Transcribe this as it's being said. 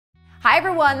Hi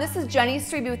everyone, this is Jenny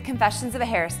Strebe with Confessions of a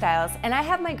Hairstylist, and I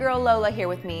have my girl Lola here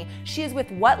with me. She is with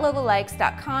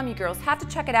whatlolalikes.com. You girls have to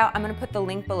check it out. I'm gonna put the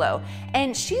link below.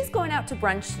 And she's going out to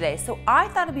brunch today, so I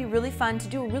thought it'd be really fun to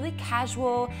do a really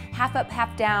casual, half up,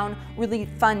 half down, really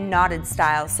fun knotted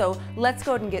style. So let's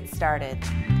go ahead and get started.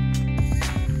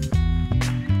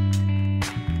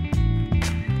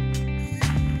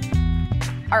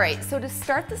 All right, so to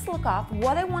start this look off,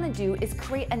 what I want to do is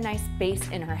create a nice base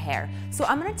in her hair. So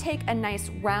I'm going to take a nice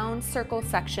round circle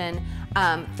section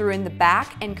through in the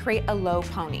back and create a low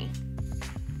pony.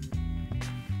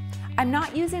 I'm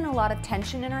not using a lot of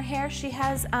tension in her hair. She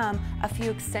has a few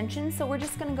extensions, so we're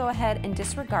just going to go ahead and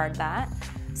disregard that.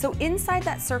 So inside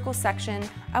that circle section,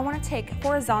 I want to take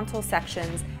horizontal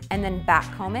sections and then back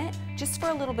comb it just for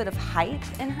a little bit of height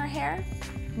in her hair.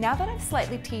 Now that I've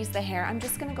slightly teased the hair, I'm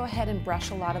just going to go ahead and brush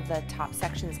a lot of the top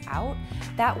sections out.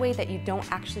 That way that you don't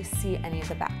actually see any of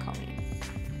the back combing.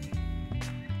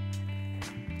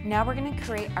 Now we're going to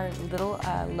create our little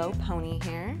low pony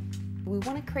here. We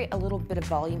want to create a little bit of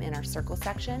volume in our circle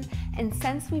section, and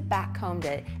since we back combed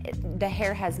it, the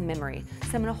hair has memory.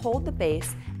 So I'm going to hold the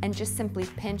base and just simply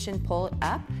pinch and pull it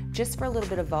up just for a little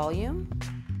bit of volume.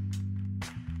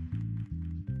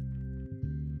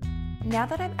 Now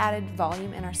that I've added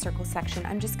volume in our circle section,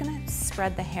 I'm just going to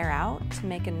spread the hair out to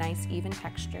make a nice even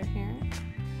texture here.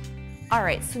 All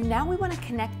right, so now we want to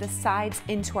connect the sides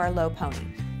into our low pony.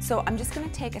 So I'm just going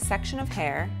to take a section of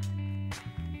hair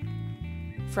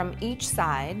from each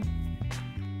side,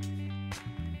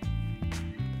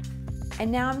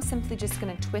 and now I'm simply just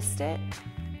going to twist it,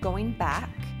 going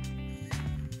back,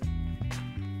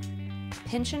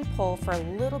 pinch and pull for a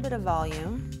little bit of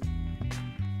volume,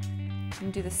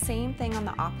 and do the same thing on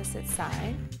the opposite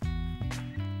side.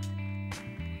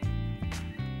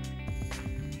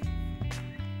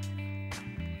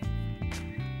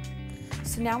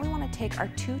 So now we want to take our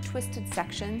two twisted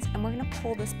sections and we're going to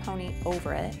pull this pony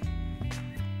over it.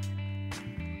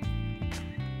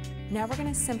 Now we're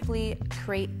going to simply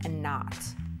create a knot.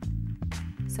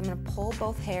 So I'm going to pull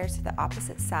both hairs to the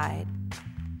opposite side.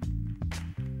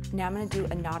 Now I'm going to do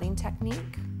a knotting technique.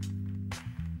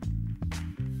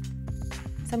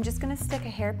 So I'm just going to stick a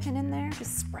hairpin in there,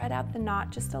 just spread out the knot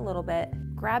just a little bit,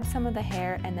 grab some of the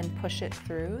hair and then push it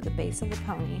through the base of the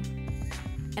pony.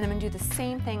 And I'm going to do the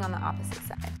same thing on the opposite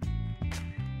side.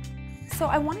 So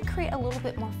I want to create a little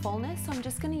bit more fullness, so I'm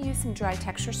just going to use some dry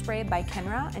texture spray by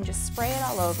Kenra and just spray it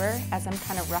all over as I'm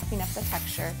kind of roughing up the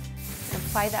texture, and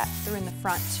apply that through in the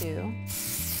front too.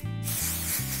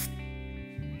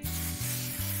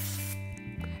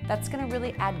 That's going to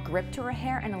really add grip to her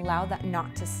hair and allow that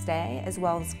knot to stay, as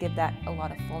well as give that a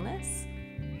lot of fullness.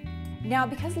 Now,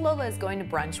 because Lola is going to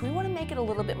brunch, we want to make it a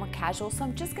little bit more casual, so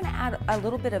I'm just going to add a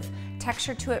little bit of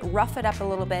texture to it, rough it up a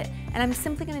little bit, and I'm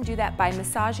simply going to do that by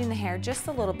massaging the hair just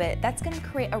a little bit. That's going to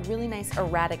create a really nice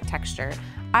erratic texture.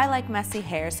 I like messy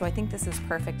hair, so I think this is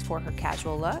perfect for her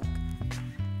casual look.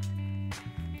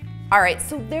 All right,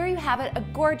 so there you have it, a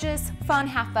gorgeous, fun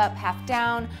half up, half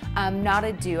down,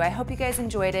 knotted do. I hope you guys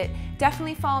enjoyed it.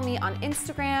 Definitely follow me on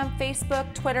Instagram,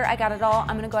 Facebook, Twitter, I got it all.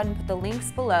 I'm gonna go ahead and put the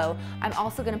links below. I'm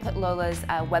also gonna put Lola's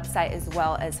website as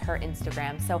well as her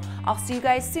Instagram. So I'll see you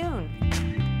guys soon.